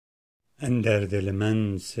اندر دل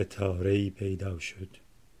من ستاره‌ای پیدا شد،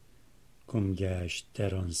 گم گشت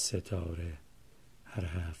در آن ستاره هر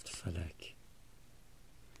هفت فلک.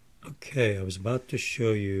 Okay, I was about to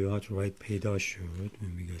show you how to write پیدا شد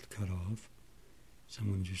when we got cut off. So I'm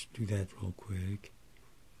going to just do that real quick.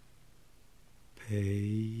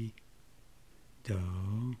 پیدا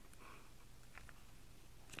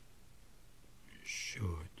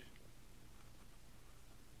شد.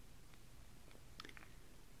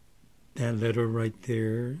 That letter right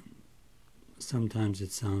there, sometimes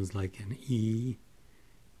it sounds like an E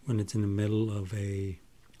when it's in the middle of a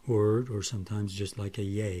word, or sometimes just like a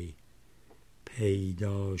yay.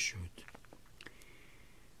 پیدا شد.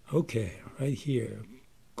 Okay, right here.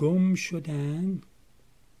 گم شدن,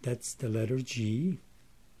 that's the letter G.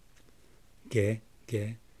 Ge.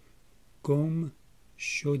 گم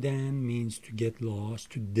شدن means to get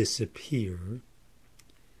lost, to disappear.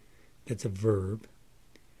 That's a verb.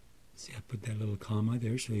 See, I put that little comma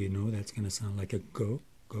there so you know that's going to sound like a go.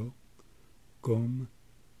 گم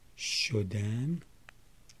شدن.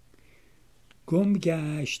 گم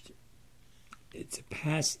گشت, it's a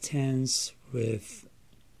past tense with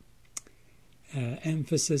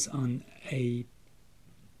emphasis on a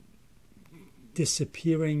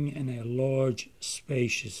disappearing in a large,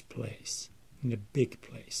 spacious place, in a big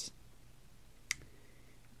place.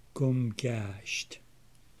 گم گشت.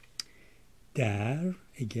 در,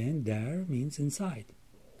 again, در means inside.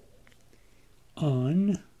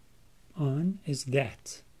 On is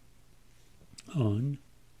that. On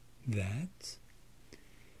that.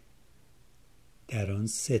 در آن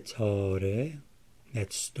ستاره,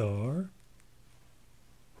 that star.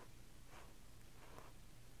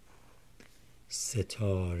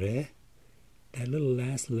 ستاره, that little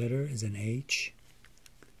last letter is an H.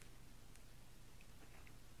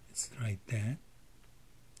 Let's write that.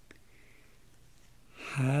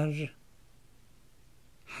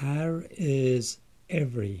 Har is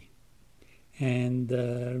every. And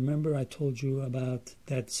remember I told you about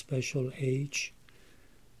that special H,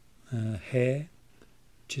 he,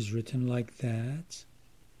 which is written like that.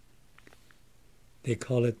 They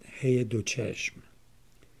call it he do cheshm.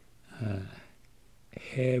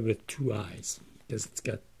 He with two eyes, because it's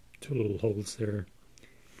got two little holes there.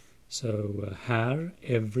 So har,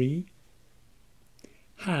 every.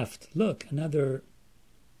 Haft, look, another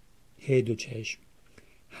he do cheshm.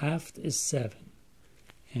 Haft is 7,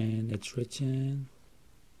 and it's written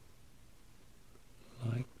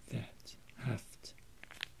like that. Haft.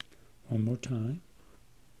 One more time.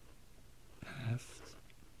 Haft.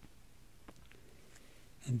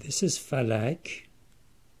 And this is falak.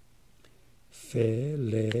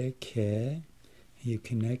 Fe-le-ke. You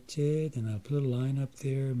connect it, and I'll put a line up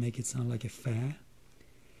there, make it sound like a fa.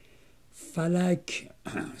 Falak,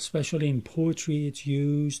 especially in poetry, it's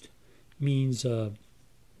used, means the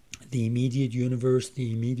immediate universe,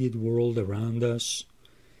 the immediate world around us.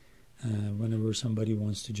 Whenever somebody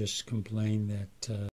wants to just complain that